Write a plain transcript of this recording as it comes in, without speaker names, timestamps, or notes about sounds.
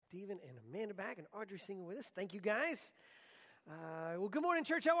Stephen and Amanda back, and Audrey singing with us. Thank you, guys. Well, good morning,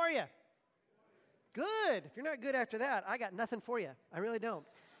 church. How are you? Good. If you're not good after that, I got nothing for you. I really don't.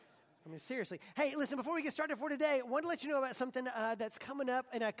 I mean, seriously. Hey, listen, before we get started for today, I want to let you know about something that's coming up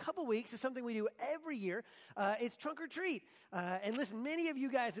in a couple weeks. It's something we do every year. It's Trunk or Treat. And listen, many of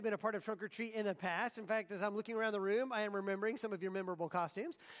you guys have been a part of Trunk or Treat in the past. In fact, as I'm looking around the room, I am remembering some of your memorable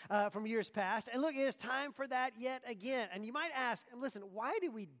costumes from years past. And look, it is time for that yet again. And you might ask, listen, why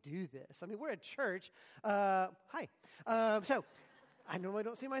do we do this? I mean, we're a church. Hi. So I normally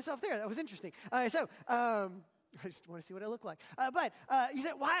don't see myself there. That was interesting. I just want to see what I look like. But you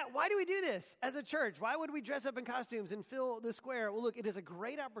said, why do we do this as a church? Why would we dress up in costumes and fill the square? Well, look, it is a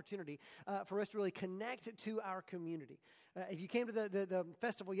great opportunity for us to really connect to our community. If you came to the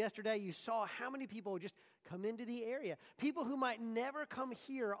festival yesterday, you saw how many people just come into the area. People who might never come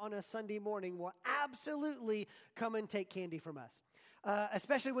here on a Sunday morning will absolutely come and take candy from us.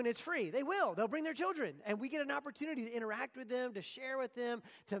 Especially when it's free. They will. They'll bring their children. And we get an opportunity to interact with them, to share with them,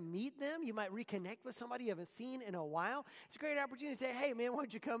 to meet them. You might reconnect with somebody you haven't seen in a while. It's a great opportunity to say, hey, man, why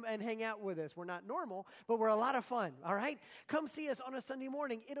don't you come and hang out with us? We're not normal, but we're a lot of fun, all right? Come see us on a Sunday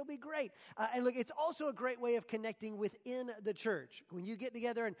morning. It'll be great. And look, it's also a great way of connecting within the church. When you get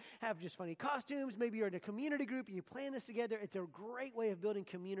together and have just funny costumes, maybe you're in a community group and you plan this together, it's a great way of building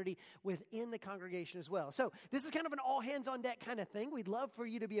community within the congregation as well. So this is kind of an all-hands-on-deck kind of thing. We'd love for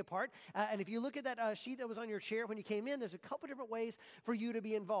you to be a part. And if you look at that sheet that was on your chair when you came in, there's a couple different ways for you to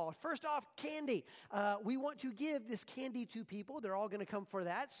be involved. First off, candy. We want to give this candy to people. They're all going to come for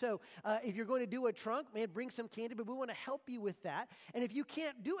that. So if you're going to do a trunk, man, bring some candy, but we want to help you with that. And if you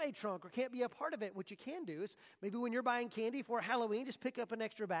can't do a trunk or can't be a part of it, what you can do is maybe when you're buying candy for Halloween, just pick up an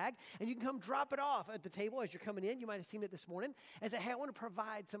extra bag and you can come drop it off at the table as you're coming in. You might have seen it this morning and say, hey, I want to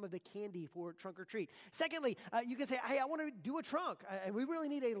provide some of the candy for Trunk or Treat. Secondly, you can say, hey, I want to do a trunk. And we really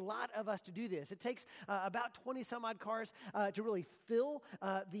need a lot of us to do this. It takes about 20 some odd cars to really fill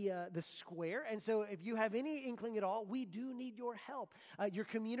the square. And so if you have any inkling at all, we do need your help. Your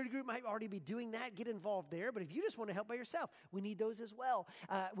community group might already be doing that. Get involved there. But if you just want to help by yourself, we need those as well.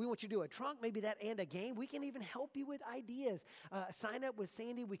 We want you to do a trunk, maybe that and a game. We can even help you with ideas. Sign up with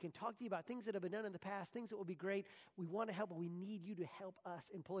Sandy. We can talk to you about things that have been done in the past, things that will be great. We want to help, but we need you to help us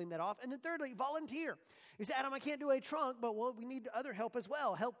in pulling that off. And then thirdly, volunteer. You say, Adam, I can't do a trunk, but well, we need other help as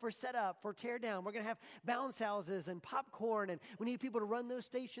well. Help for setup, for tear down. We're going to have bounce houses and popcorn, and we need people to run those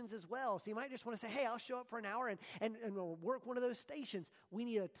stations as well. So you might just want to say, hey, I'll show up for an hour and we'll work one of those stations. We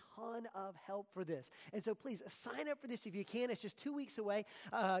need a ton of help for this. And so please sign up for this if you can. It's just 2 weeks away.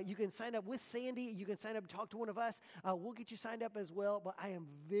 You can sign up with Sandy. You can sign up and talk to one of us. We'll get you signed up as well. But I am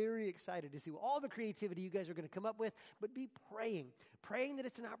very excited to see all the creativity you guys are going to come up with. But be praying that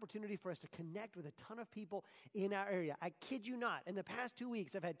it's an opportunity for us to connect with a ton of people in our area. I kid you not. In the past 2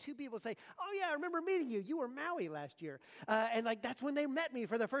 weeks, I've had 2 people say, oh yeah, I remember meeting you. You were Maui last year. And that's when they met me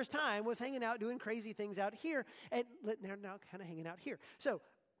for the first time, was hanging out, doing crazy things out here. And they're now kind of hanging out here. So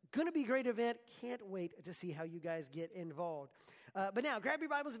going to be a great event. Can't wait to see how you guys get involved. But now, grab your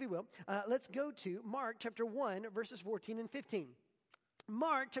Bibles if you will. Let's go to Mark chapter 1, verses 14 and 15.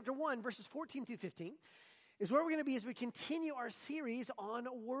 Mark chapter 1, verses 14 through 15 is where we're going to be as we continue our series on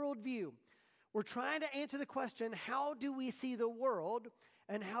worldview. We're trying to answer the question, how do we see the world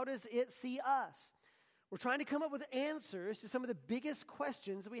and how does it see us? We're trying to come up with answers to some of the biggest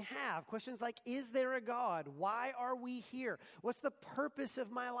questions we have. Questions like, is there a God? Why are we here? What's the purpose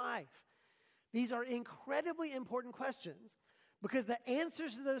of my life? These are incredibly important questions because the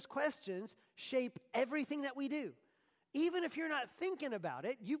answers to those questions shape everything that we do. Even if you're not thinking about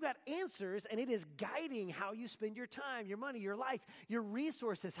it, you've got answers, and it is guiding how you spend your time, your money, your life, your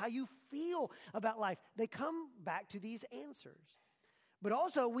resources, how you feel about life. They come back to these answers. But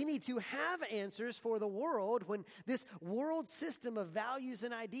also, we need to have answers for the world when this world system of values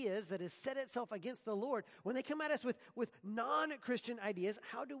and ideas that has set itself against the Lord, when they come at us with non-Christian ideas,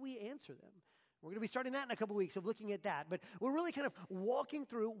 how do we answer them? We're going to be starting that in a couple weeks of looking at that. But we're really kind of walking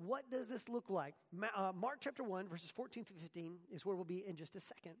through what does this look like. Mark chapter 1, verses 14 through 15 is where we'll be in just a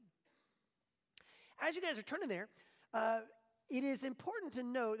second. As you guys are turning there, it is important to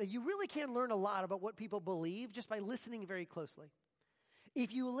know that you really can learn a lot about what people believe just by listening very closely.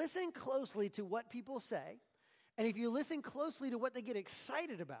 If you listen closely to what people say, and if you listen closely to what they get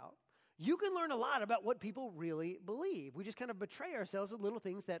excited about, you can learn a lot about what people really believe. We just kind of betray ourselves with little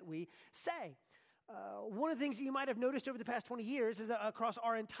things that we say. One of the things that you might have noticed over the past 20 years is that across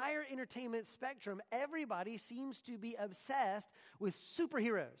our entire entertainment spectrum, everybody seems to be obsessed with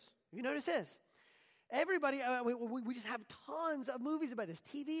superheroes. Have you noticed this? Everybody, we just have tons of movies about this,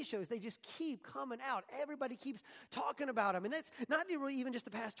 TV shows. They just keep coming out. Everybody keeps talking about them. And that's not really even just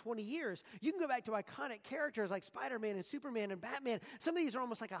the past 20 years. You can go back to iconic characters like Spider-Man and Superman and Batman. Some of these are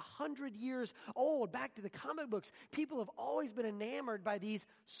almost like 100 years old. Back to the comic books. People have always been enamored by these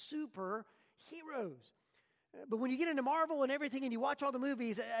superheroes. But when you get into Marvel and everything and you watch all the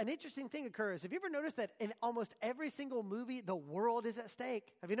movies, an interesting thing occurs. Have you ever noticed that in almost every single movie, the world is at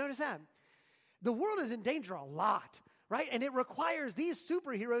stake? Have you noticed that? The world is in danger a lot, right? And it requires these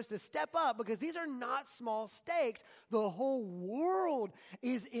superheroes to step up because these are not small stakes. The whole world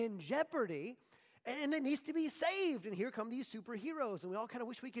is in jeopardy and it needs to be saved. And here come these superheroes. And we all kind of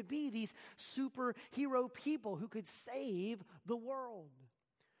wish we could be these superhero people who could save the world.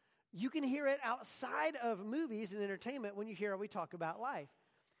 You can hear it outside of movies and entertainment when you hear we talk about life.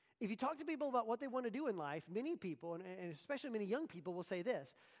 If you talk to people about what they want to do in life, many people, and especially many young people, will say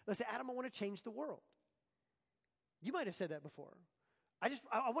this. They'll say, Adam, I want to change the world. You might have said that before. I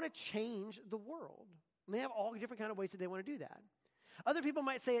want to change the world. And they have all different kind of ways that they want to do that. Other people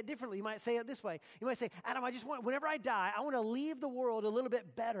might say it differently. You might say it this way. You might say, Adam, whenever I die, I want to leave the world a little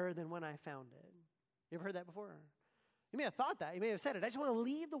bit better than when I found it. You ever heard that before? You may have thought that. You may have said it. I just want to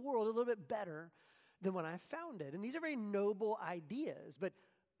leave the world a little bit better than when I found it. And these are very noble ideas, but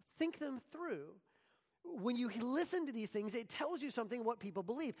think them through. When you listen to these things, it tells you something what people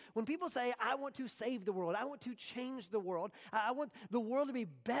believe. When people say, I want to save the world, I want to change the world, I want the world to be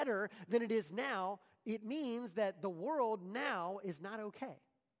better than it is now, it means that the world now is not okay.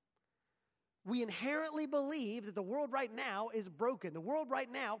 We inherently believe that the world right now is broken. The world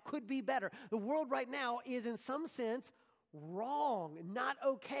right now could be better. The world right now is in some sense wrong, not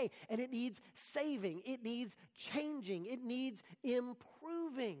okay, and it needs saving. It needs changing. It needs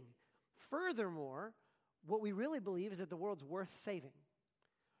improving. Furthermore, what we really believe is that the world's worth saving.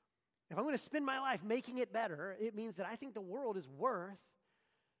 If I'm going to spend my life making it better, it means that I think the world is worth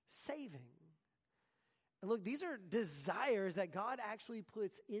saving. And look, these are desires that God actually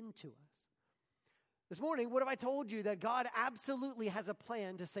puts into us. This morning, what have I told you? That God absolutely has a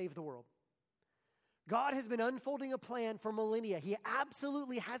plan to save the world. God has been unfolding a plan for millennia. He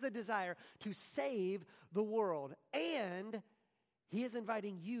absolutely has a desire to save the world. And He is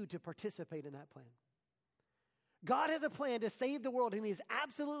inviting you to participate in that plan. God has a plan to save the world, and He is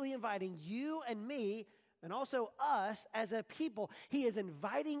absolutely inviting you and me, and also us as a people. He is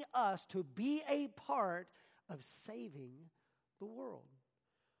inviting us to be a part of saving the world.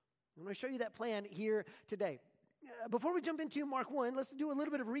 I'm going to show you that plan here today. Before we jump into Mark 1, let's do a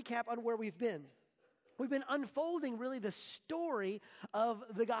little bit of recap on where we've been. We've been unfolding really the story of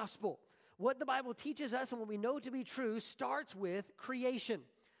the gospel. What the Bible teaches us and what we know to be true starts with creation.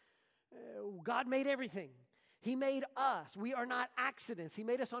 God made everything. He made us. We are not accidents. He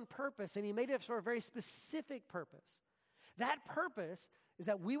made us on purpose, and He made us for a very specific purpose. That purpose is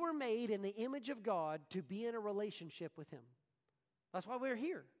that we were made in the image of God to be in a relationship with Him. That's why we're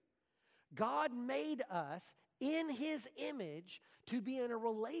here. God made us in His image to be in a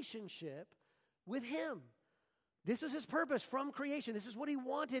relationship with Him. This was His purpose from creation. This is what He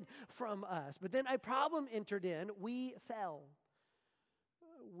wanted from us. But then a problem entered in. We fell.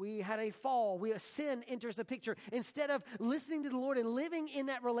 We had a fall. Sin enters the picture. Instead of listening to the Lord and living in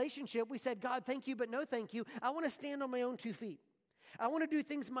that relationship, we said, God, thank you, but no thank you. I want to stand on my own 2 feet. I want to do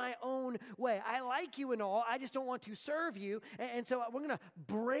things my own way. I like you and all. I just don't want to serve you. And so we're going to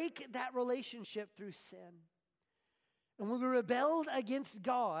break that relationship through sin. And when we rebelled against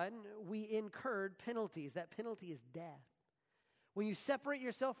God, we incurred penalties. That penalty is death. When you separate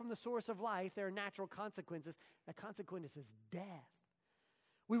yourself from the source of life, there are natural consequences. That consequence is death.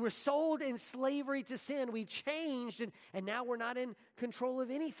 We were sold in slavery to sin. We changed, and now we're not in control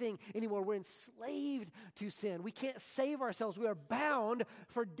of anything anymore. We're enslaved to sin. We can't save ourselves. We are bound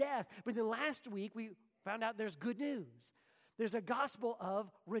for death. But then last week, we found out there's good news. There's a gospel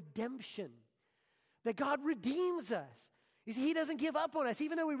of redemption, that God redeems us. You see, He doesn't give up on us.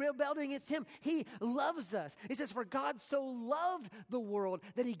 Even though we rebelled against Him, He loves us. He says, for God so loved the world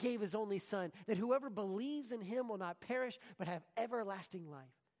that He gave His only Son, that whoever believes in Him will not perish, but have everlasting life.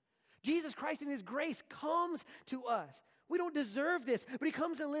 Jesus Christ in His grace comes to us. We don't deserve this, but He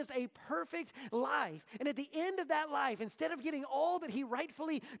comes and lives a perfect life. And at the end of that life, instead of getting all that He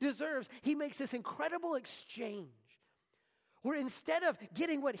rightfully deserves, He makes this incredible exchange. Where instead of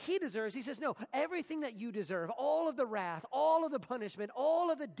getting what He deserves, He says, no, everything that you deserve, all of the wrath, all of the punishment, all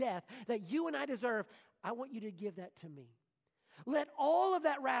of the death that you and I deserve, I want you to give that to me. Let all of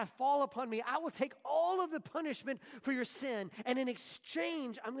that wrath fall upon me. I will take all of the punishment for your sin. And in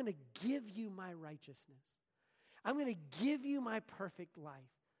exchange, I'm going to give you my righteousness. I'm going to give you my perfect life.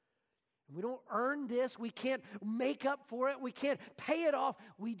 We don't earn this. We can't make up for it. We can't pay it off.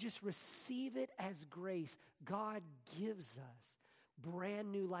 We just receive it as grace. God gives us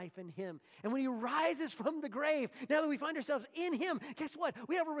brand new life in him. And when he rises from the grave, now that we find ourselves in him, guess what?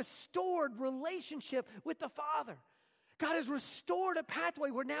 We have a restored relationship with the Father. God has restored a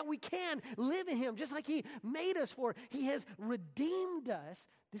pathway where now we can live in him just like he made us for. He has redeemed us.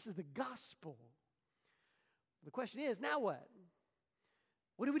 This is the gospel. The question is, now what?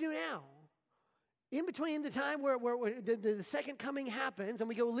 What do we do now? In between the time where the second coming happens and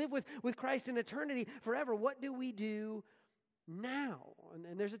we go live with Christ in eternity forever, what do we do now?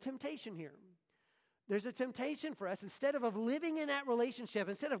 And there's a temptation here. There's a temptation for us, instead of living in that relationship,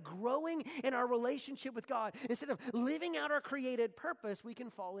 instead of growing in our relationship with God, instead of living out our created purpose, we can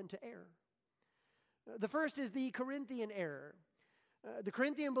fall into error. The first is the Corinthian error. The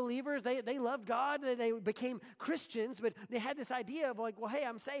Corinthian believers, they loved God, they became Christians, but they had this idea of like, well, hey,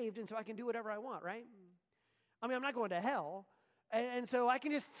 I'm saved, and so I can do whatever I want, right? I mean, I'm not going to hell, and so I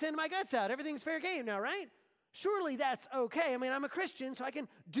can just send my guts out. Everything's fair game now, right? Surely that's okay. I mean, I'm a Christian, so I can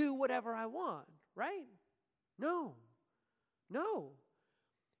do whatever I want, right? No.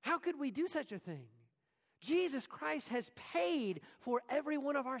 How could we do such a thing? Jesus Christ has paid for every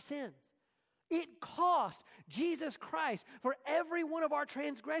one of our sins. It cost Jesus Christ for every one of our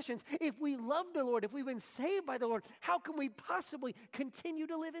transgressions. If we love the Lord, if we've been saved by the Lord, how can we possibly continue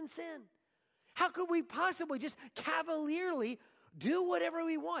to live in sin? How could we possibly just cavalierly do whatever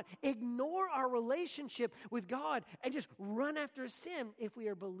we want, ignore our relationship with God, and just run after sin? If we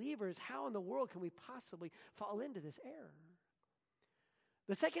are believers, how in the world can we possibly fall into this error?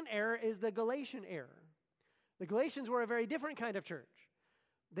 The second error is the Galatian error. The Galatians were a very different kind of church.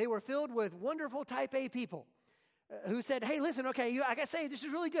 They were filled with wonderful type A people who said, hey, listen, okay, I got saved. This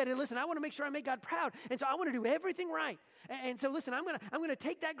is really good. And listen, I want to make sure I make God proud. And so I want to do everything right. And so listen, I'm going to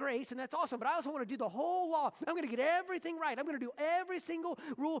take that grace, and that's awesome. But I also want to do the whole law. I'm going to get everything right. I'm going to do every single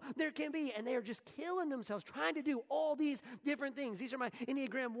rule there can be. And they are just killing themselves trying to do all these different things. These are my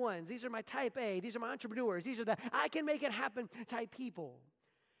Enneagram 1s. These are my type A. These are my entrepreneurs. These are the I can make it happen type people.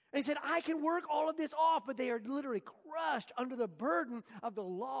 And he said, I can work all of this off, but they are literally crushed under the burden of the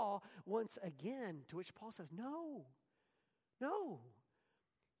law once again. To which Paul says, no,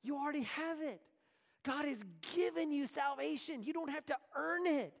 you already have it. God has given you salvation. You don't have to earn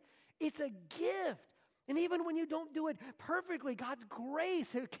it. It's a gift. And even when you don't do it perfectly, God's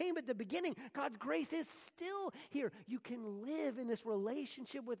grace came at the beginning. God's grace is still here. You can live in this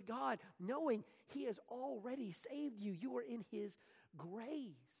relationship with God knowing he has already saved you. You are in his grace.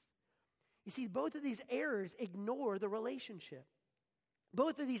 You see, both of these errors ignore the relationship.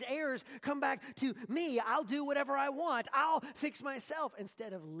 Both of these errors come back to me. I'll do whatever I want. I'll fix myself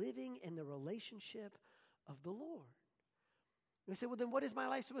instead of living in the relationship of the Lord. We say, well, then what is my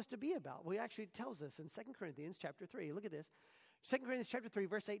life supposed to be about? Well, he actually tells us in 2 Corinthians chapter 3. Look at this. 2 Corinthians chapter 3,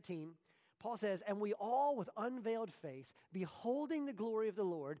 verse 18. Paul says, and we all with unveiled face, beholding the glory of the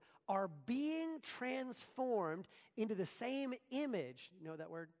Lord, are being transformed into the same image. You know that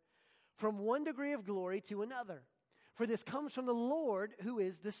word? From one degree of glory to another. For this comes from the Lord, who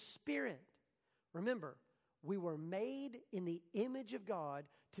is the Spirit. Remember, we were made in the image of God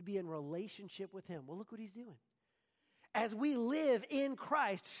to be in relationship with him. Well, look what he's doing. As we live in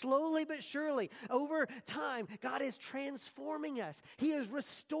Christ, slowly but surely, over time, God is transforming us. He is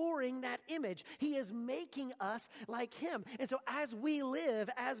restoring that image. He is making us like him. And so as we live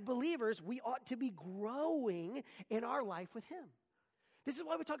as believers, we ought to be growing in our life with him. This is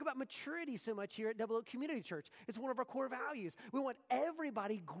why we talk about maturity so much here at Double Oak Community Church. It's one of our core values. We want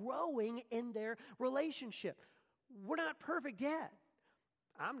everybody growing in their relationship. We're not perfect yet.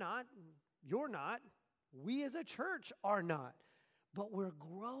 I'm not. You're not. We as a church are not. But we're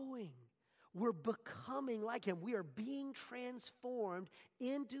growing. We're becoming like him. We are being transformed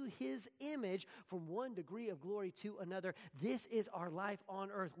into his image from one degree of glory to another. This is our life on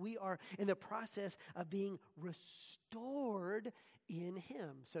earth. We are in the process of being restored in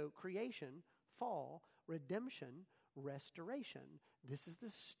him. So creation, fall, redemption, restoration. This is the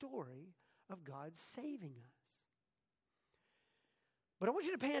story of God saving us. But I want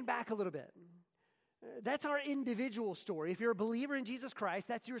you to pan back a little bit. That's our individual story. If you're a believer in Jesus Christ,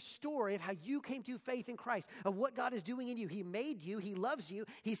 that's your story of how you came to faith in Christ, of what God is doing in you. He made you, he loves you,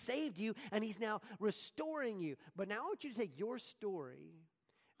 he saved you, and he's now restoring you. But now I want you to take your story,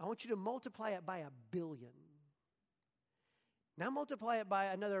 I want you to multiply it by 1 billion. Now multiply it by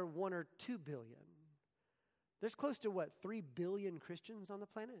another 1 or 2 billion. There's close to 3 billion Christians on the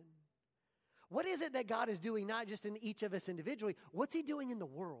planet? What is it that God is doing, not just in each of us individually? What's he doing in the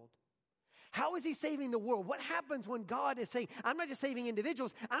world? How is he saving the world? What happens when God is saying, I'm not just saving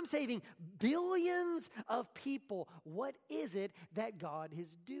individuals, I'm saving billions of people. What is it that God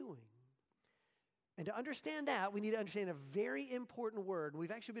is doing? And to understand that, we need to understand a very important word.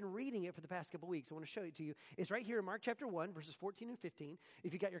 We've actually been reading it for the past couple weeks. I want to show it to you. It's right here in Mark chapter 1, verses 14 and 15.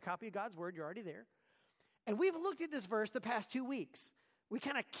 If you got your copy of God's word, you're already there. And we've looked at this verse the past 2 weeks. We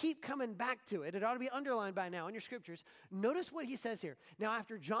kind of keep coming back to it. It ought to be underlined by now in your scriptures. Notice what he says here. Now,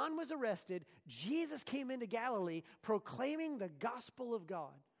 after John was arrested, Jesus came into Galilee proclaiming the gospel of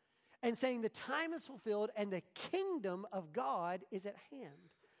God and saying the time is fulfilled and the kingdom of God is at hand.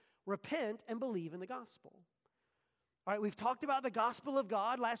 Repent and believe in the gospel. All right, we've talked about the gospel of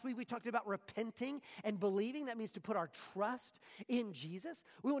God. Last week we talked about repenting and believing. That means to put our trust in Jesus.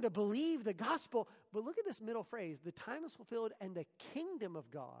 We want to believe the gospel. But look at this middle phrase. The time is fulfilled and the kingdom of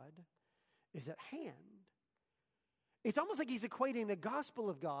God is at hand. It's almost like he's equating the gospel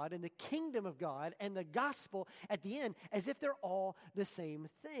of God and the kingdom of God and the gospel at the end as if they're all the same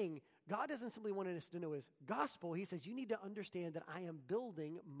thing. God doesn't simply want us to know his gospel. He says, you need to understand that I am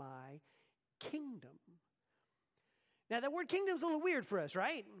building my kingdom. Now, that word kingdom is a little weird for us,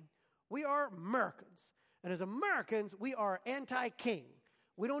 right? We are Americans. And as Americans, we are anti-king.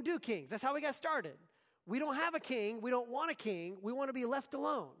 We don't do kings. That's how we got started. We don't have a king. We don't want a king. We want to be left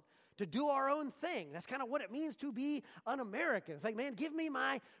alone, to do our own thing. That's kind of what it means to be an American. It's like, man, give me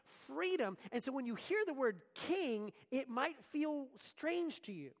my freedom. And so when you hear the word king, it might feel strange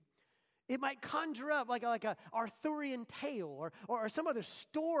to you. It might conjure up like a Arthurian tale or some other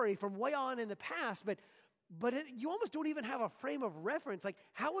story from way on in the past, but you almost don't even have a frame of reference. Like,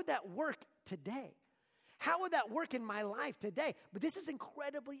 how would that work today? How would that work in my life today? But this is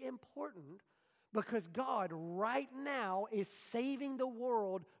incredibly important because God right now is saving the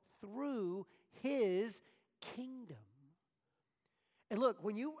world through his kingdom. And look,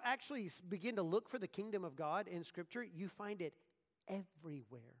 when you actually begin to look for the kingdom of God in Scripture, you find it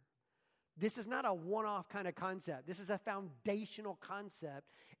everywhere. This is not a one-off kind of concept. This is a foundational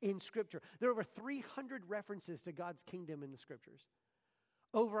concept in Scripture. There are over 300 references to God's kingdom in the Scriptures.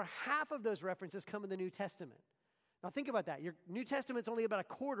 Over half of those references come in the New Testament. Now think about that. Your New Testament's only about a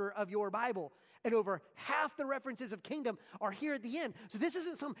quarter of your Bible, and over half the references of kingdom are here at the end. So this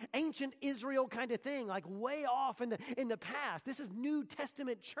isn't some ancient Israel kind of thing, like way off in the past. This is New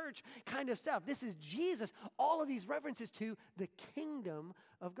Testament church kind of stuff. This is Jesus. All of these references to the kingdom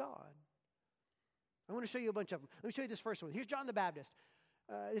of God. I want to show you a bunch of them. Let me show you this first one. Here's John the Baptist.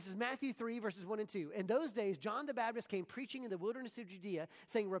 This is Matthew 3, verses 1 and 2. In those days, John the Baptist came preaching in the wilderness of Judea,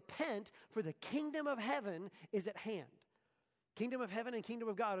 saying, repent, for the kingdom of heaven is at hand. Kingdom of heaven and kingdom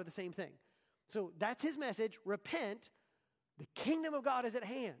of God are the same thing. So that's his message. Repent, the kingdom of God is at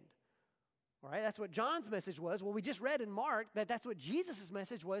hand. All right, that's what John's message was. Well, we just read in Mark that that's what Jesus'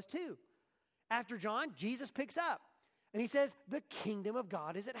 message was too. After John, Jesus picks up. And he says, the kingdom of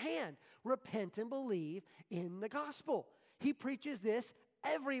God is at hand. Repent and believe in the gospel. He preaches this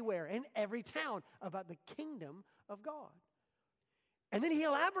everywhere, in every town, about the kingdom of God. And then he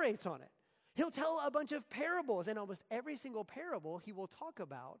elaborates on it. He'll tell a bunch of parables, and almost every single parable, he will talk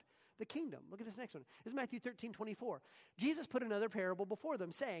about the kingdom. Look at this next one. This is Matthew 13:24. Jesus put another parable before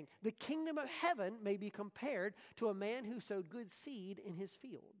them, saying, the kingdom of heaven may be compared to a man who sowed good seed in his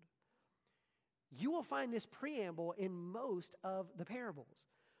field. You will find this preamble in most of the parables.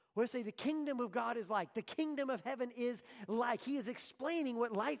 Where they say the kingdom of God is like, the kingdom of heaven is like. He is explaining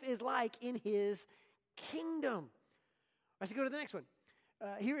what life is like in his kingdom. Let's go to the next one.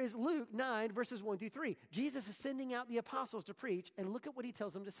 Here is Luke 9, verses 1 through 3. Jesus is sending out the apostles to preach, and look at what he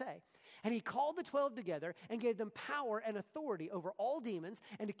tells them to say. And he called the 12 together and gave them power and authority over all demons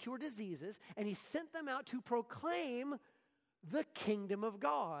and to cure diseases, and he sent them out to proclaim the kingdom of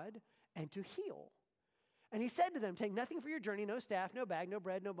God and to heal. And he said to them, take nothing for your journey, no staff, no bag, no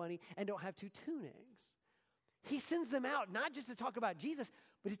bread, no money, and don't have 2 tunics. He sends them out not just to talk about Jesus,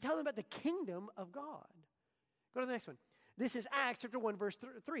 but to tell them about the kingdom of God. Go to the next one. This is Acts chapter 1, verse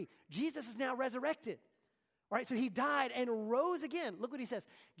 3. Jesus is now resurrected. All right, so he died and rose again. Look what he says.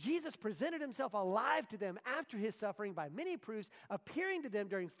 Jesus presented himself alive to them after his suffering by many proofs, appearing to them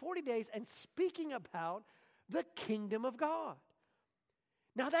during 40 days and speaking about the kingdom of God.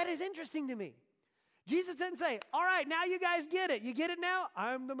 Now that is interesting to me. Jesus didn't say, all right, now you guys get it. You get it now?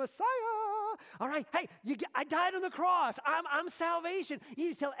 I'm the Messiah. All right, hey, I died on the cross. I'm salvation. You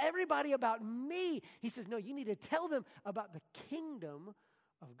need to tell everybody about me. He says, no, you need to tell them about the kingdom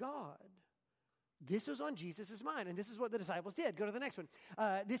of God. This was on Jesus' mind, and this is what the disciples did. Go to the next one.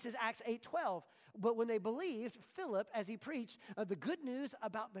 This is Acts 8:12. But when they believed Philip as he preached the good news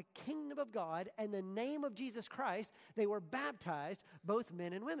about the kingdom of God and the name of Jesus Christ, they were baptized, both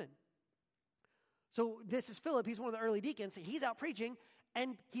men and women. So this is Philip. He's one of the early deacons. He's out preaching,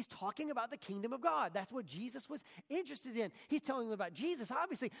 and he's talking about the kingdom of God. That's what Jesus was interested in. He's telling them about Jesus,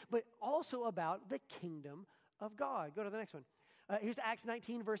 obviously, but also about the kingdom of God. Go to the next one. Here's Acts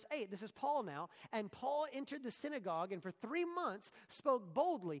 19, verse 8. This is Paul now. And Paul entered the synagogue and for 3 months spoke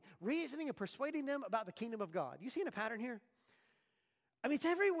boldly, reasoning and persuading them about the kingdom of God. You seeing a pattern here? I mean, it's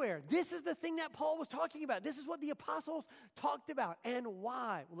everywhere. This is the thing that Paul was talking about. This is what the apostles talked about and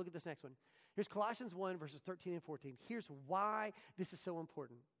why. Well, look at this next one. Here's Colossians 1, verses 13 and 14. Here's why this is so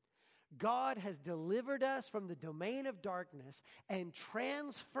important. God has delivered us from the domain of darkness and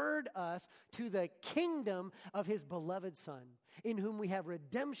transferred us to the kingdom of his beloved Son, in whom we have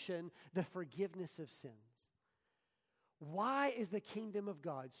redemption, the forgiveness of sins. Why is the kingdom of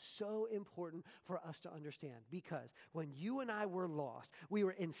God so important for us to understand? Because when you and I were lost, we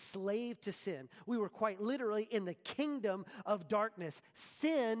were enslaved to sin. We were quite literally in the kingdom of darkness.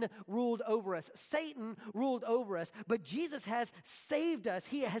 Sin ruled over us. Satan ruled over us. But Jesus has saved us.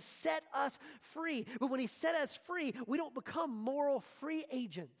 He has set us free. But when he set us free, we don't become moral free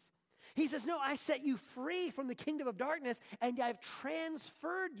agents. He says, no, I set you free from the kingdom of darkness, and I've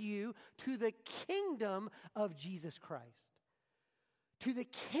transferred you to the kingdom of Jesus Christ, to the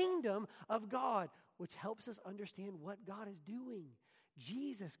kingdom of God, which helps us understand what God is doing.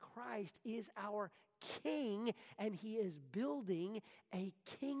 Jesus Christ is our king, and he is building a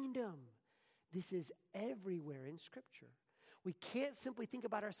kingdom. This is everywhere in Scripture. We can't simply think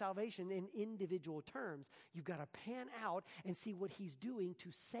about our salvation in individual terms. You've got to pan out and see what he's doing to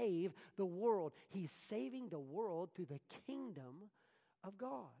save the world. He's saving the world through the kingdom of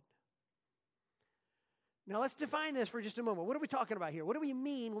God. Now let's define this for just a moment. What are we talking about here? What do we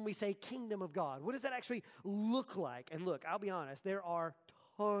mean when we say kingdom of God? What does that actually look like? And look, I'll be honest, there are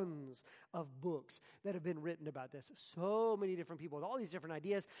tons of books that have been written about this. So many different people with all these different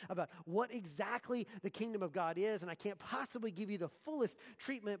ideas about what exactly the kingdom of God is. And I can't possibly give you the fullest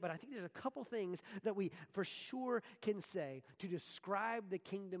treatment, but I think there's a couple things that we for sure can say to describe the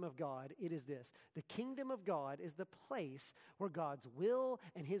kingdom of God. It is this: the kingdom of God is the place where God's will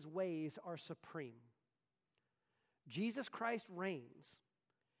and his ways are supreme. Jesus Christ reigns.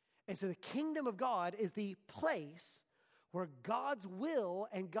 And so the kingdom of God is the place where God's will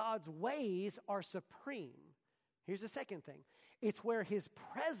and God's ways are supreme. Here's the second thing. It's where his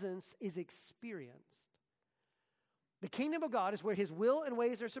presence is experienced. The kingdom of God is where his will and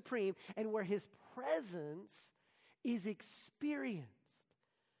ways are supreme and where his presence is experienced.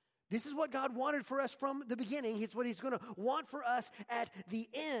 This is what God wanted for us from the beginning. It's what he's going to want for us at the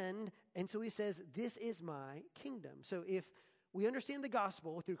end. And so he says, this is my kingdom. So if we understand the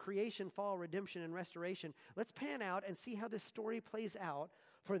gospel through creation, fall, redemption, and restoration, let's pan out and see how this story plays out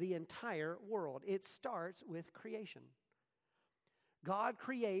for the entire world. It starts with creation. God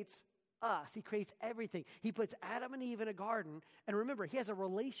creates us. He creates everything. He puts Adam and Eve in a garden. And remember, he has a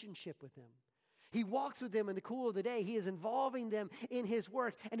relationship with them. He walks with them in the cool of the day. He is involving them in his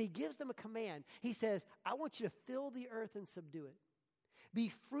work, and he gives them a command. He says, I want you to fill the earth and subdue it.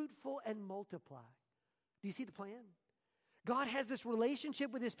 Be fruitful and multiply. Do you see the plan? God has this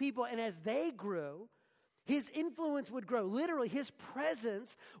relationship with his people, and as they grew, his influence would grow. Literally, his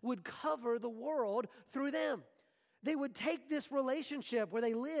presence would cover the world through them. They would take this relationship where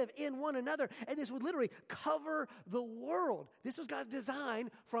they live in one another, and this would literally cover the world. This was God's design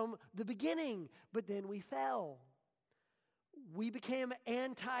from the beginning, but then we fell. We became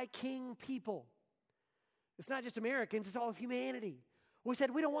anti-king people. It's not just Americans, it's all of humanity. We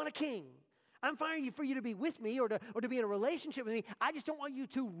said, we don't want a king. I'm fine for you to be with me or to be in a relationship with me. I just don't want you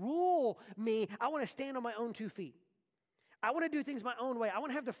to rule me. I want to stand on my own 2 feet. I want to do things my own way. I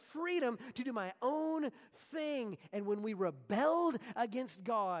want to have the freedom to do my own thing. And when we rebelled against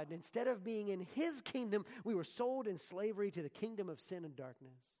God, instead of being in his kingdom, we were sold in slavery to the kingdom of sin and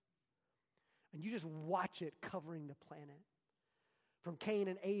darkness. And you just watch it covering the planet. From Cain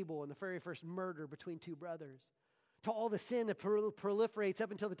and Abel and the very first murder between 2 brothers, to all the sin that proliferates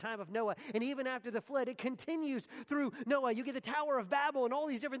up until the time of Noah. And even after the flood, it continues through Noah. You get the Tower of Babel and all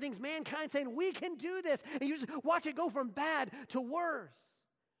these different things. Mankind saying, we can do this. And you just watch it go from bad to worse.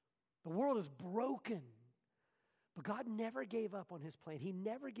 The world is broken. But God never gave up on his plan. He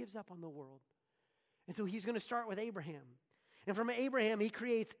never gives up on the world. And so he's going to start with Abraham. And from Abraham, he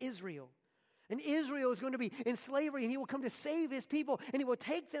creates Israel. And Israel is going to be in slavery, and he will come to save his people, and he will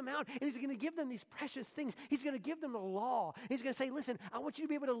take them out, and he's going to give them these precious things. He's going to give them the law. He's going to say, listen, I want you to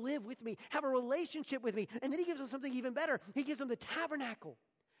be able to live with me, have a relationship with me. And then he gives them something even better. He gives them the tabernacle.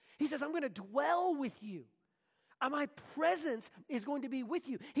 He says, I'm going to dwell with you. My presence is going to be with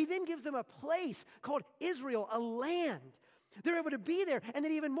you. He then gives them a place called Israel, a land. They're able to be there, and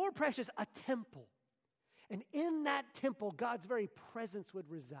then even more precious, a temple. And in that temple, God's very presence would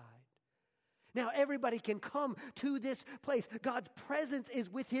reside. Now everybody can come to this place. God's presence is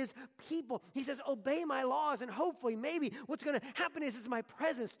with his people. He says, obey my laws, and hopefully, maybe what's going to happen is my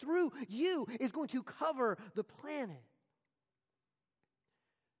presence through you is going to cover the planet.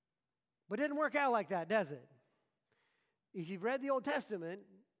 But it didn't work out like that, does it? If you've read the Old Testament,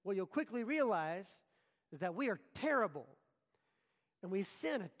 what you'll quickly realize is that we are terrible. And we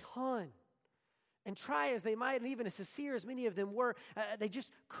sin a ton. And try as they might, and even as sincere as many of them were, they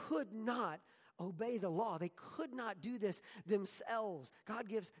just could not obey the law. They could not do this themselves. God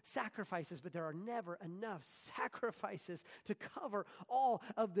gives sacrifices, but there are never enough sacrifices to cover all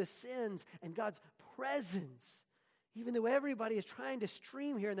of the sins. And God's presence, even though everybody is trying to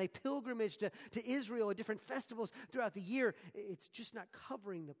stream here and they pilgrimage to Israel at different festivals throughout the year, it's just not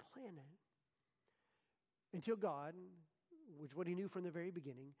covering the planet. Until God, which what he knew from the very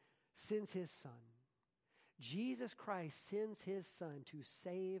beginning, sends his son. Jesus Christ sends his son to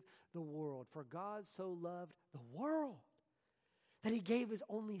save the world. For God so loved the world that he gave his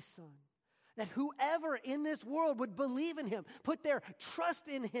only son, that whoever in this world would believe in him, put their trust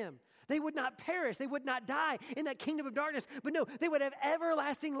in him, they would not perish, they would not die in that kingdom of darkness, but no, they would have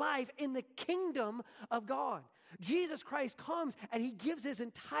everlasting life in the kingdom of God. Jesus Christ comes and he gives his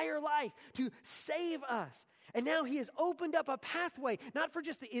entire life to save us. And now he has opened up a pathway, not for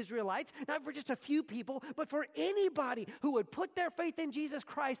just the Israelites, not for just a few people, but for anybody who would put their faith in Jesus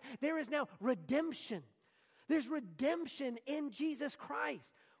Christ. There is now redemption. There's redemption in Jesus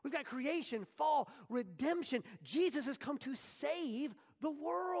Christ. We've got creation, fall, redemption. Jesus has come to save the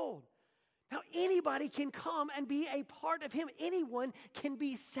world. Now anybody can come and be a part of him. Anyone can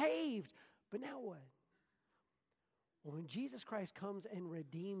be saved. But now what? Well, when Jesus Christ comes and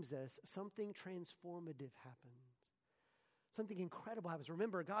redeems us, something transformative happens. Something incredible happens.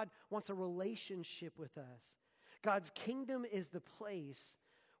 Remember, God wants a relationship with us. God's kingdom is the place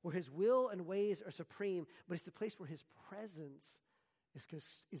where his will and ways are supreme, but it's the place where his presence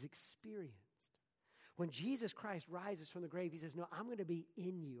is experienced. When Jesus Christ rises from the grave, he says, no, I'm going to be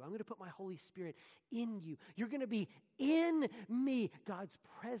in you. I'm going to put my Holy Spirit in you. You're going to be in me. God's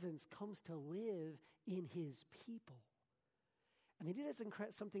presence comes to live in his people. And he did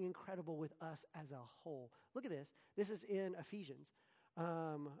something incredible with us as a whole. Look at this. This is in Ephesians.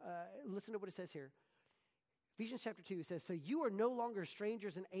 Listen to what it says here. Ephesians chapter 2 says, so you are no longer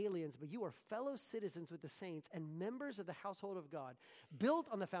strangers and aliens, but you are fellow citizens with the saints and members of the household of God, built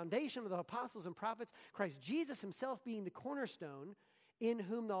on the foundation of the apostles and prophets, Christ Jesus himself being the cornerstone, in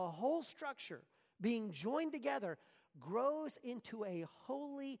whom the whole structure, being joined together, grows into a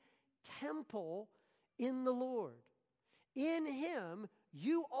holy temple in the Lord. In him,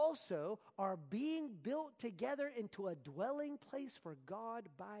 you also are being built together into a dwelling place for God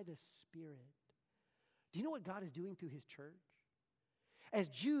by the Spirit. Do you know what God is doing through his church? As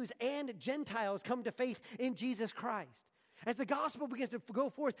Jews and Gentiles come to faith in Jesus Christ, as the gospel begins to go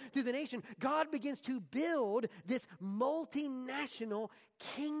forth through the nation, God begins to build this multinational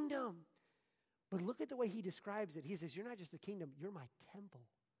kingdom. But look at the way he describes it. He says, you're not just a kingdom, you're my temple.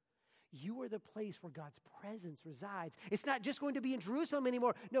 You are the place where God's presence resides. It's not just going to be in Jerusalem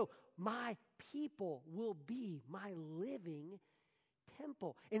anymore. No, my people will be my living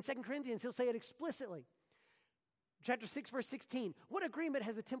temple. In 2 Corinthians, he'll say it explicitly. Chapter 6, verse 16. What agreement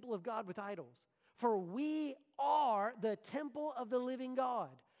has the temple of God with idols? For we are the temple of the living God.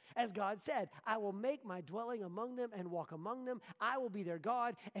 As God said, I will make my dwelling among them and walk among them. I will be their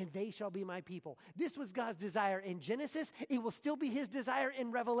God, and they shall be my people. This was God's desire in Genesis. It will still be his desire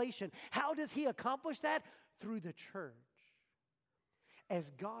in Revelation. How does he accomplish that? Through the church.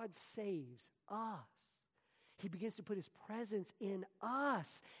 As God saves us, he begins to put his presence in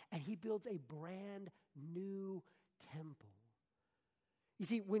us, and he builds a brand new temple. You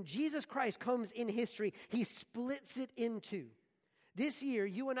see, when Jesus Christ comes in history, he splits it into. This year,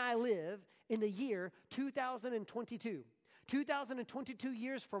 you and I live in the year 2022. 2022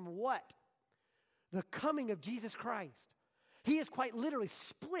 years from what? The coming of Jesus Christ. He has quite literally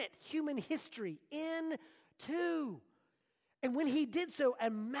split human history in two. And when he did so, a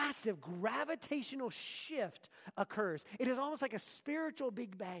massive gravitational shift occurs. It is almost like a spiritual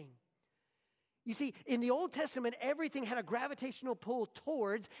Big Bang. You see, in the Old Testament, everything had a gravitational pull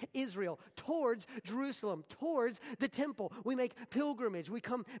towards Israel, towards Jerusalem, towards the temple. We make pilgrimage. We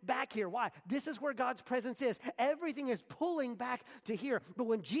come back here. Why? This is where God's presence is. Everything is pulling back to here. But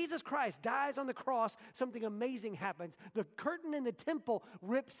when Jesus Christ dies on the cross, something amazing happens. The curtain in the temple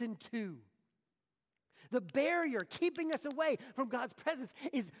rips in two. The barrier keeping us away from God's presence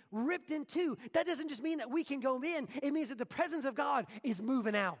is ripped in two. That doesn't just mean that we can go in. It means that the presence of God is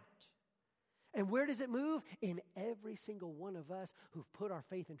moving out. And where does it move? In every single one of us who've put our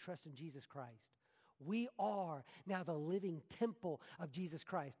faith and trust in Jesus Christ. We are now the living temple of Jesus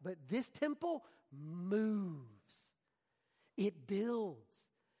Christ. But this temple moves. It builds.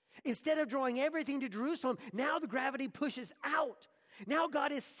 Instead of drawing everything to Jerusalem, now the gravity pushes out. Now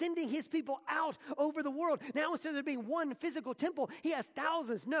God is sending his people out over the world. Now instead of there being one physical temple, he has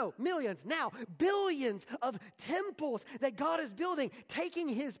thousands, no, millions, now billions of temples that God is building, taking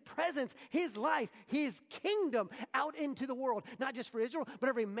his presence, his life, his kingdom out into the world. Not just for Israel, but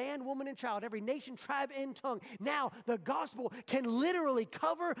every man, woman, and child, every nation, tribe, and tongue. Now the gospel can literally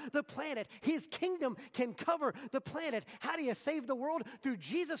cover the planet. His kingdom can cover the planet. How do you save the world? Through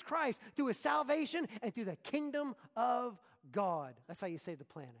Jesus Christ, through his salvation, and through the kingdom of God. That's how you save the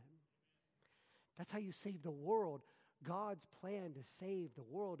planet. That's how you save the world. God's plan to save the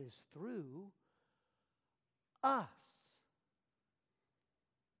world is through us.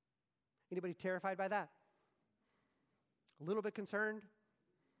 Anybody terrified by that? A little bit concerned?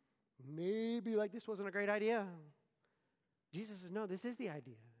 Maybe like this wasn't a great idea. Jesus says, no, this is the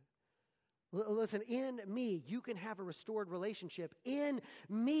idea. Listen, in me, you can have a restored relationship. In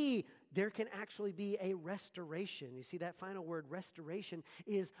me, there can actually be a restoration. You see, that final word, restoration,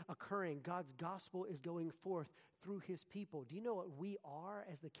 is occurring. God's gospel is going forth through his people. Do you know what we are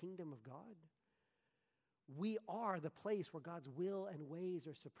as the kingdom of God? We are the place where God's will and ways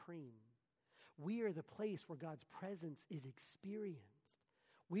are supreme. We are the place where God's presence is experienced.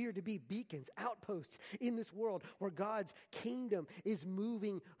 We are to be beacons, outposts in this world where God's kingdom is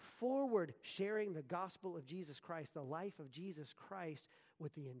moving forward, sharing the gospel of Jesus Christ, the life of Jesus Christ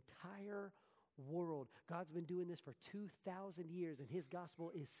with the entire world. God's been doing this for 2,000 years, and his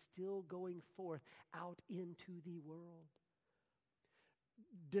gospel is still going forth out into the world.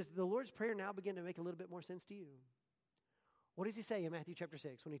 Does the Lord's Prayer now begin to make a little bit more sense to you? What does he say in Matthew chapter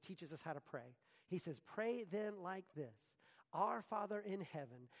 6 when he teaches us how to pray? He says, pray then like this. Our Father in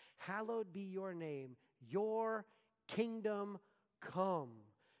heaven, hallowed be your name. Your kingdom come.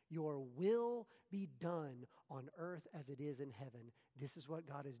 Your will be done on earth as it is in heaven. This is what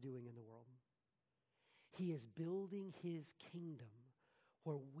God is doing in the world. He is building his kingdom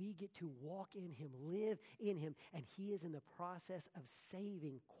where we get to walk in him, live in him, and he is in the process of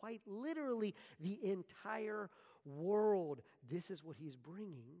saving, quite literally, the entire world. This is what he's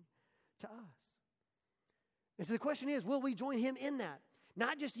bringing to us. And so the question is, will we join him in that?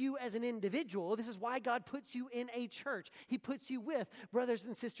 Not just you as an individual. This is why God puts you in a church. He puts you with brothers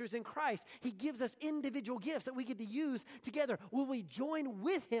and sisters in Christ. He gives us individual gifts that we get to use together. Will we join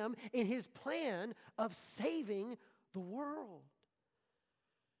with him in his plan of saving the world?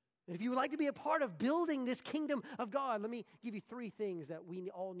 And if you would like to be a part of building this kingdom of God, let me give you 3 things that we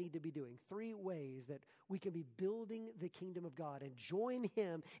all need to be doing. 3 ways that we can be building the kingdom of God and join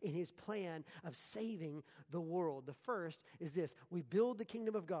him in his plan of saving the world. The first is this: we build the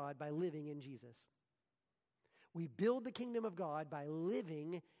kingdom of God by living in Jesus. We build the kingdom of God by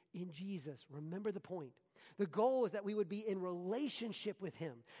living in Jesus. Remember the point. The goal is that we would be in relationship with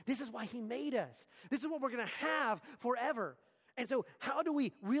him. This is why he made us. This is what we're going to have forever. And so how do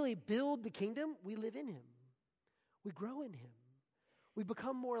we really build the kingdom? We live in him. We grow in him. We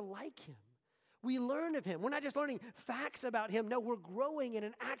become more like him. We learn of him. We're not just learning facts about him. No, we're growing in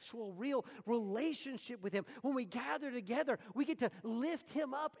an actual, real relationship with him. When we gather together, we get to lift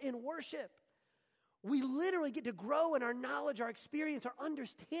him up in worship. We literally get to grow in our knowledge, our experience, our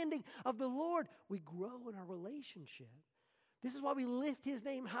understanding of the Lord. We grow in our relationship. This is why we lift his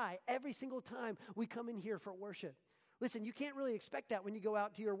name high every single time we come in here for worship. Listen, you can't really expect that when you go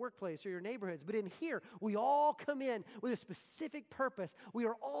out to your workplace or your neighborhoods. But in here, we all come in with a specific purpose. We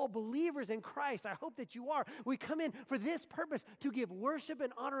are all believers in Christ. I hope that you are. We come in for this purpose, to give worship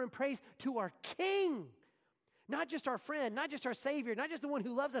and honor and praise to our King. Not just our friend, not just our Savior, not just the one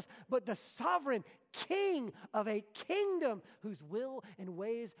who loves us, but the sovereign King of a kingdom whose will and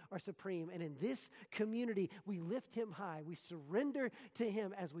ways are supreme. And in this community, we lift him high. We surrender to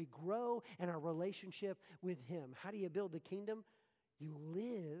him as we grow in our relationship with him. How do you build the kingdom? You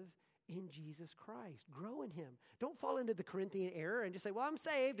live in Jesus Christ. Grow in him. Don't fall into the Corinthian error and just say, well, I'm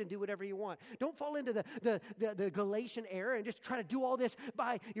saved, and do whatever you want. Don't fall into the Galatian error and just try to do all this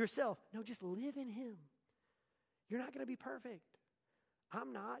by yourself. No, just live in him. You're not going to be perfect.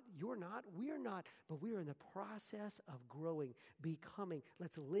 I'm not, you're not, we're not, but we are in the process of growing, becoming.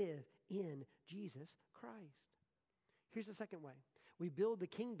 Let's live in Jesus Christ. Here's the second way. We build the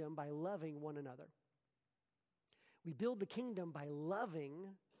kingdom by loving one another. We build the kingdom by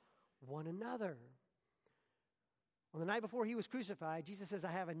loving one another. On the night before he was crucified, Jesus says,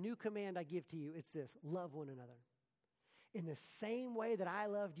 I have a new command I give to you. It's this: love one another. In the same way that I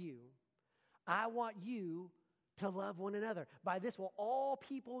loved you, I want you to love one another. By this will all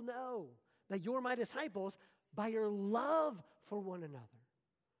people know that you're my disciples, by your love for one another.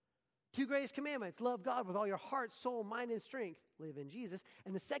 2 greatest commandments: love God with all your heart, soul, mind, and strength. Live in Jesus.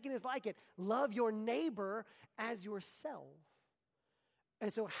 And the second is like it: love your neighbor as yourself.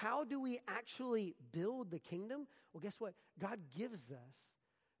 And so how do we actually build the kingdom? Well, guess what? God gives us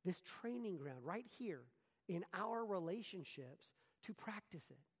this training ground right here in our relationships to practice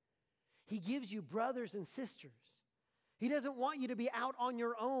it. He gives you brothers and sisters. He doesn't want you to be out on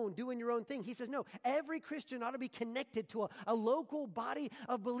your own, doing your own thing. He says, no, every Christian ought to be connected to a local body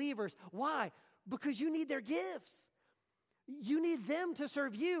of believers. Why? Because you need their gifts. You need them to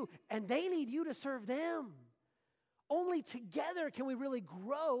serve you, and they need you to serve them. Only together can we really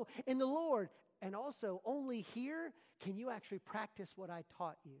grow in the Lord. And also, only here can you actually practice what I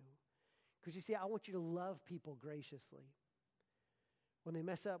taught you. Because you see, I want you to love people graciously. When they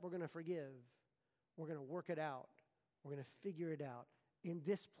mess up, we're going to forgive. We're going to work it out. We're going to figure it out. In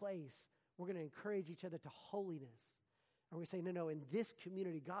this place, we're going to encourage each other to holiness. And we say, no, in this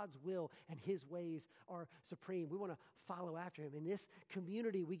community, God's will and his ways are supreme. We want to follow after him. In this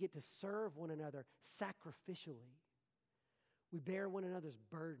community, we get to serve one another sacrificially. We bear one another's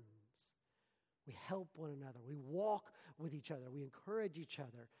burdens. We help one another. We walk with each other. We encourage each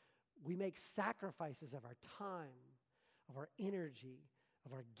other. We make sacrifices of our time, of our energy,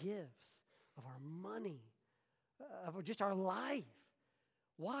 of our gifts, of our money, of just our life.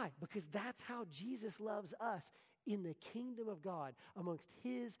 Why? Because that's how Jesus loves us in the kingdom of God amongst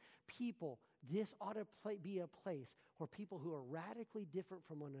his people. This ought to be a place where people who are radically different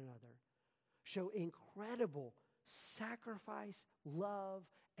from one another show incredible sacrifice, love,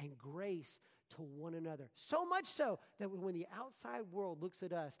 and grace to one another. So much so that when the outside world looks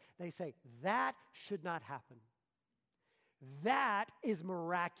at us, they say, that should not happen. That is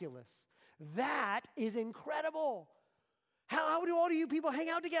miraculous. That is incredible. How do all of you people hang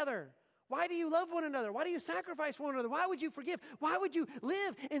out together? Why do you love one another? Why do you sacrifice for one another? Why would you forgive? Why would you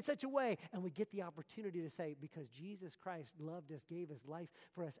live in such a way? And we get the opportunity to say, because Jesus Christ loved us, gave his life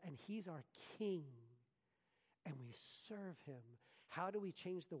for us, and he's our King, and we serve him. How do we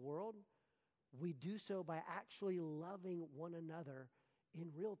change the world? We do so by actually loving one another in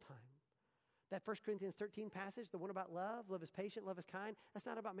real time. That 1 Corinthians 13 passage, the one about love is patient, love is kind, that's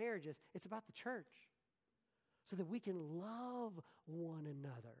not about marriages. It's about the church. So that we can love one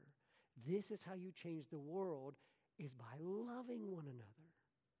another. This is how you change the world, is by loving one another.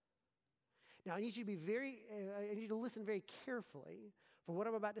 Now, I need you to listen very carefully for what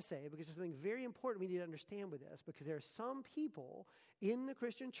I'm about to say, because there's something very important we need to understand with this, because there are some people in the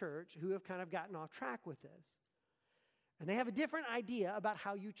Christian church who have kind of gotten off track with this. And they have a different idea about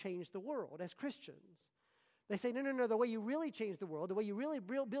how you change the world as Christians. They say, no, the way you really change the world, the way you really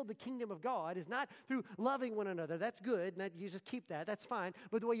build the kingdom of God is not through loving one another. That's good, and you just keep that, that's fine.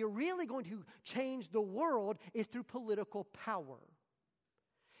 But the way you're really going to change the world is through political power.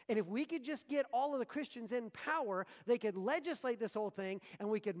 And if we could just get all of the Christians in power, they could legislate this whole thing, and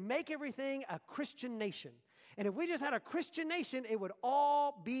we could make everything a Christian nation. And if we just had a Christian nation, it would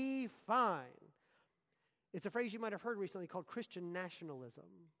all be fine. It's a phrase you might have heard recently called Christian nationalism.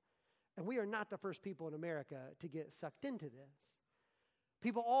 And we are not the first people in America to get sucked into this.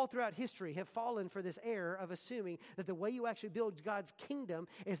 People all throughout history have fallen for this error of assuming that the way you actually build God's kingdom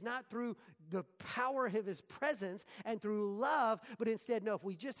is not through the power of his presence and through love, but instead, no, if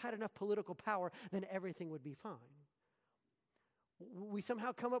we just had enough political power, then everything would be fine. We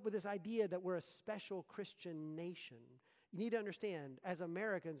somehow come up with this idea that we're a special Christian nation. You need to understand, as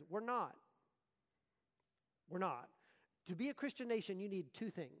Americans, we're not. We're not. To be a Christian nation, you need two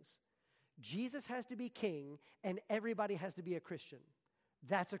things. Jesus has to be king, and everybody has to be a Christian.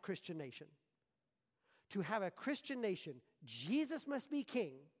 That's a Christian nation. To have a Christian nation, Jesus must be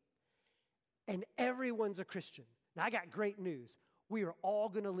king, and everyone's a Christian. Now, I got great news. We are all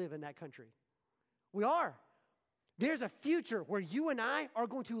going to live in that country. We are. There's a future where you and I are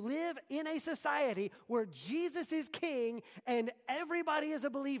going to live in a society where Jesus is king and everybody is a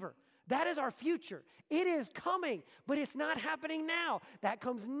believer. That is our future. It is coming, but it's not happening now. That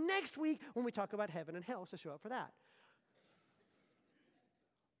comes next week when we talk about heaven and hell, so show up for that.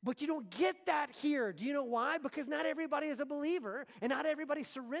 But you don't get that here. Do you know why? Because not everybody is a believer, and not everybody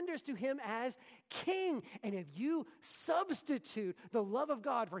surrenders to him as king. And if you substitute the love of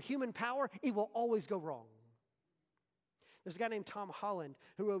God for human power, it will always go wrong. There's a guy named Tom Holland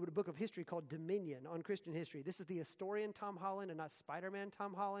who wrote a book of history called Dominion on Christian history. This is the historian Tom Holland and not Spider-Man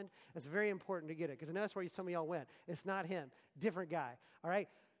Tom Holland. It's very important to get it because I know that's where some of y'all went. It's not him. Different guy, all right?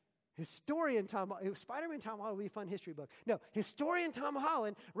 Historian Spider-Man Tom Holland would be a fun history book. No, historian Tom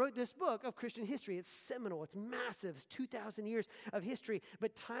Holland wrote this book of Christian history. It's seminal. It's massive. It's 2,000 years of history.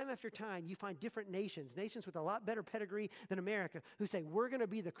 But time after time, you find different nations with a lot better pedigree than America, who say, we're going to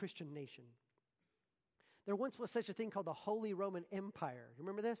be the Christian nation. There once was such a thing called the Holy Roman Empire. You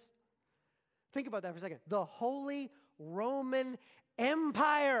remember this? Think about that for a second. The Holy Roman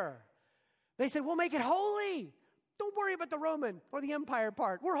Empire. They said, we'll make it holy. Don't worry about the Roman or the empire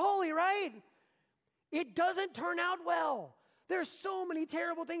part. We're holy, right? It doesn't turn out well. There's so many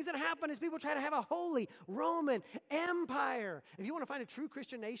terrible things that happen as people try to have a holy Roman Empire. If you want to find a true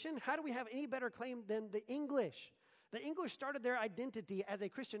Christian nation, how do we have any better claim than the English? The English started their identity as a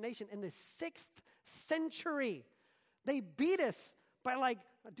Christian nation in the 6th century. They beat us by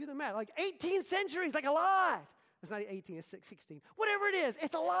do the math, 18 centuries, a lot. It's not 18, it's 16. Whatever it is,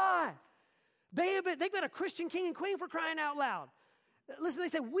 it's a lot. They've got a Christian king and queen, for crying out loud. Listen, they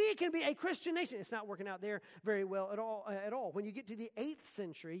say, we can be a Christian nation. It's not working out there very well at all. When you get to the 8th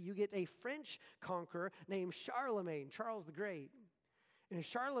century, you get a French conqueror named Charlemagne, Charles the Great. And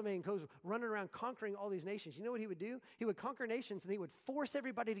Charlemagne goes running around conquering all these nations. You know what he would do? He would conquer nations and he would force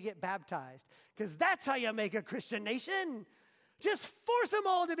everybody to get baptized. Because that's how you make a Christian nation. Just force them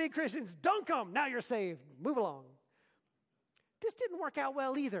all to be Christians. Dunk them. Now you're saved. Move along. This didn't work out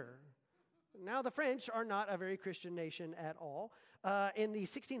well either. Now, the French are not a very Christian nation at all. In the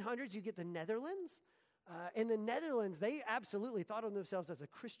 1600s, you get the Netherlands. In the Netherlands, they absolutely thought of themselves as a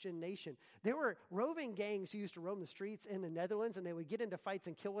Christian nation. There were roving gangs who used to roam the streets in the Netherlands, and they would get into fights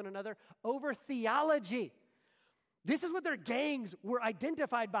and kill one another over theology. This is what their gangs were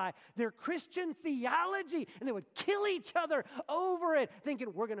identified by, their Christian theology, and they would kill each other over it,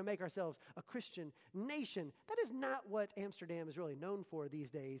 thinking we're going to make ourselves a Christian nation. That is not what Amsterdam is really known for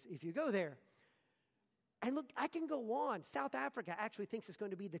these days if you go there. And look, I can go on. South Africa actually thinks it's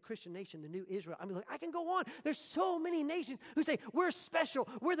going to be the Christian nation, the new Israel. I mean, look, I can go on. There's so many nations who say, we're special.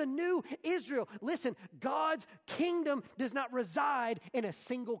 We're the new Israel. Listen, God's kingdom does not reside in a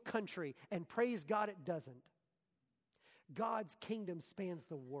single country. And praise God, it doesn't. God's kingdom spans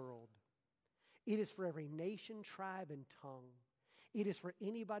the world. It is for every nation, tribe, and tongue. It is for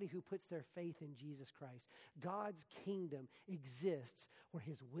anybody who puts their faith in Jesus Christ. God's kingdom exists where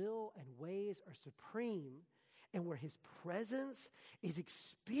his will and ways are supreme and where his presence is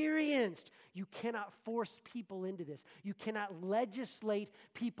experienced. You cannot force people into this. You cannot legislate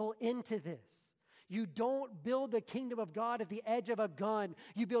people into this. You don't build the kingdom of God at the edge of a gun.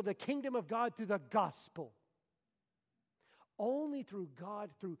 You build the kingdom of God through the gospel. Only through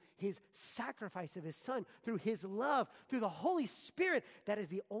God, through his sacrifice of his son, through his love, through the Holy Spirit, that is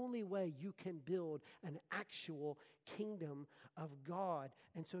the only way you can build an actual kingdom of God.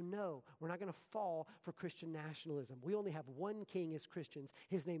 And so, no, we're not going to fall for Christian nationalism. We only have one king as Christians.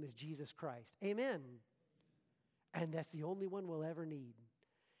 His name is Jesus Christ. Amen. And that's the only one we'll ever need.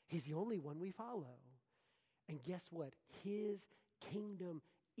 He's the only one we follow. And guess what? His kingdom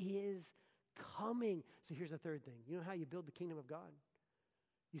is coming. So here's the third thing. You know how you build the kingdom of God?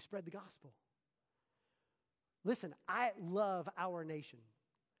 You spread the gospel. Listen, I love our nation.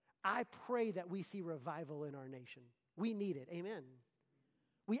 I pray that we see revival in our nation. We need it. Amen.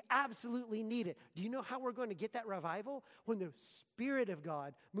 We absolutely need it. Do you know how we're going to get that revival? When the Spirit of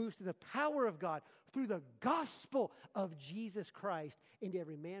God moves through the power of God, through the gospel of Jesus Christ into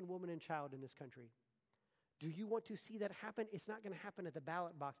every man, woman, and child in this country. Do you want to see that happen? It's not going to happen at the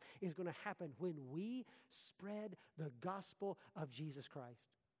ballot box. It's going to happen when we spread the gospel of Jesus Christ.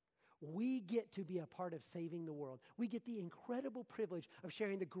 We get to be a part of saving the world. We get the incredible privilege of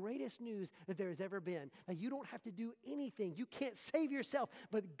sharing the greatest news that there has ever been. That you don't have to do anything. You can't save yourself,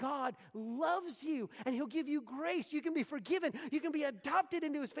 but God loves you and he'll give you grace. You can be forgiven. You can be adopted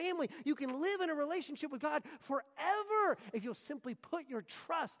into his family. You can live in a relationship with God forever if you'll simply put your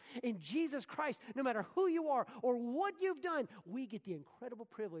trust in Jesus Christ. No matter who you are or what you've done, we get the incredible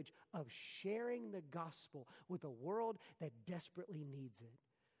privilege of sharing the gospel with a world that desperately needs it.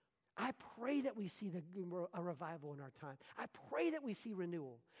 I pray that we see a revival in our time. I pray that we see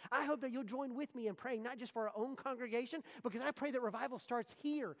renewal. I hope that you'll join with me in praying, not just for our own congregation, because I pray that revival starts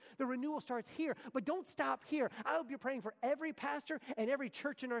here. The renewal starts here. But don't stop here. I hope you're praying for every pastor and every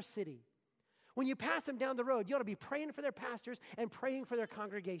church in our city. When you pass them down the road, you ought to be praying for their pastors and praying for their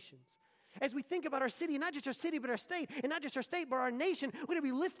congregations. As we think about our city, not just our city, but our state, and not just our state, but our nation, we're going to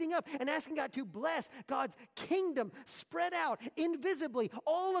be lifting up and asking God to bless God's kingdom spread out invisibly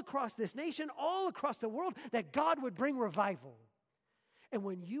all across this nation, all across the world, that God would bring revival. And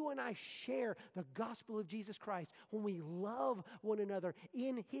when you and I share the gospel of Jesus Christ, when we love one another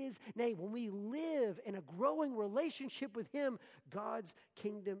in his name, when we live in a growing relationship with him, God's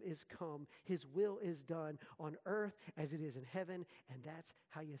kingdom is come. His will is done on earth as it is in heaven, and that's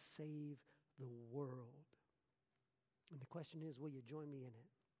how you save the world. And the question is, will you join me in it?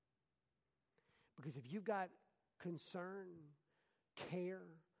 Because if you've got concern, care,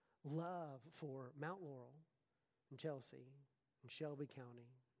 love for Mount Laurel and Chelsea, in Shelby County,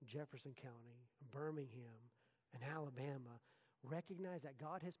 Jefferson County, Birmingham, and Alabama, recognize that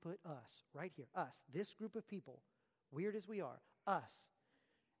God has put us right here, us, this group of people, weird as we are, us,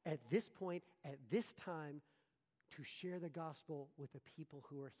 at this point, at this time, to share the gospel with the people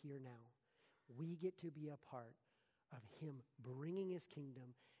who are here now. We get to be a part of him bringing his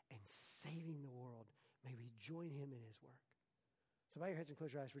kingdom and saving the world. May we join him in his work. So bow your heads and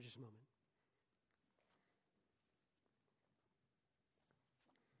close your eyes for just a moment.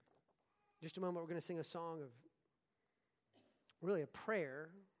 Just a moment, we're going to sing a song of really a prayer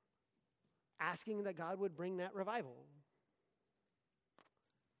asking that God would bring that revival.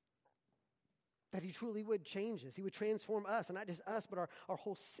 That he truly would change us. He would transform us, and not just us, but our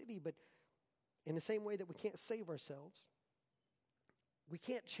whole city. But in the same way that we can't save ourselves, we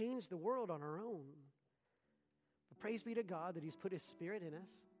can't change the world on our own. But praise be to God that he's put his Spirit in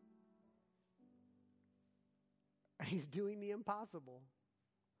us. And he's doing the impossible.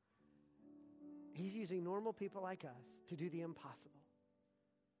 He's using normal people like us to do the impossible,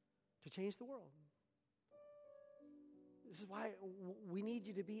 to change the world. This is why we need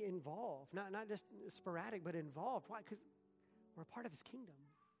you to be involved, not just sporadic, but involved. Why? Because we're a part of his kingdom.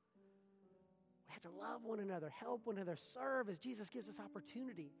 We have to love one another, help one another, serve as Jesus gives us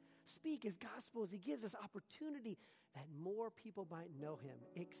opportunity, speak his gospel as he gives us opportunity that more people might know him,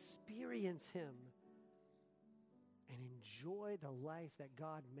 experience him, and enjoy the life that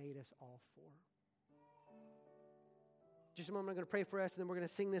God made us all for. Just a moment, I'm going to pray for us, and then we're going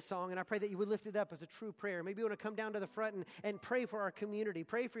to sing this song. And I pray that you would lift it up as a true prayer. Maybe you want to come down to the front and pray for our community,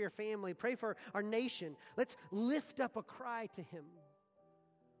 pray for your family, pray for our nation. Let's lift up a cry to him.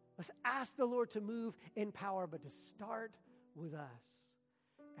 Let's ask the Lord to move in power, but to start with us.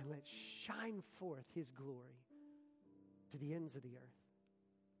 And let's shine forth his glory to the ends of the earth.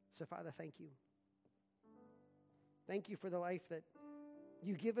 So, Father, thank you. Thank you for the life that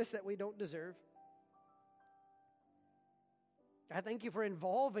you give us that we don't deserve. I thank you for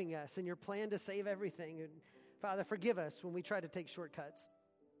involving us in your plan to save everything. And Father, forgive us when we try to take shortcuts.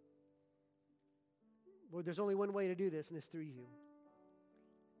 Lord, there's only one way to do this, and it's through you.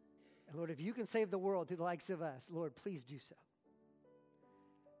 And Lord, if you can save the world through the likes of us, Lord, please do so.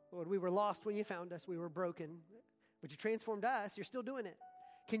 Lord, we were lost when you found us. We were broken. But you transformed us. You're still doing it.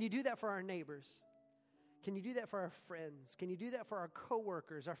 Can you do that for our neighbors? Can you do that for our friends? Can you do that for our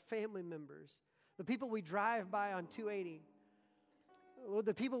coworkers, our family members, the people we drive by on 280? Lord,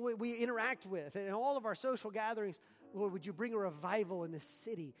 the people we interact with and in all of our social gatherings, Lord, would you bring a revival in this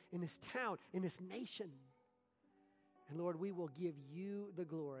city, in this town, in this nation? And Lord, we will give you the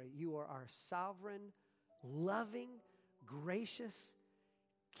glory. You are our sovereign, loving, gracious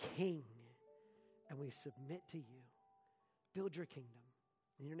King, and we submit to you. Build your kingdom.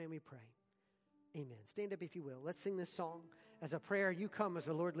 In your name we pray. Amen. Stand up if you will. Let's sing this song as a prayer. You come as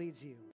the Lord leads you.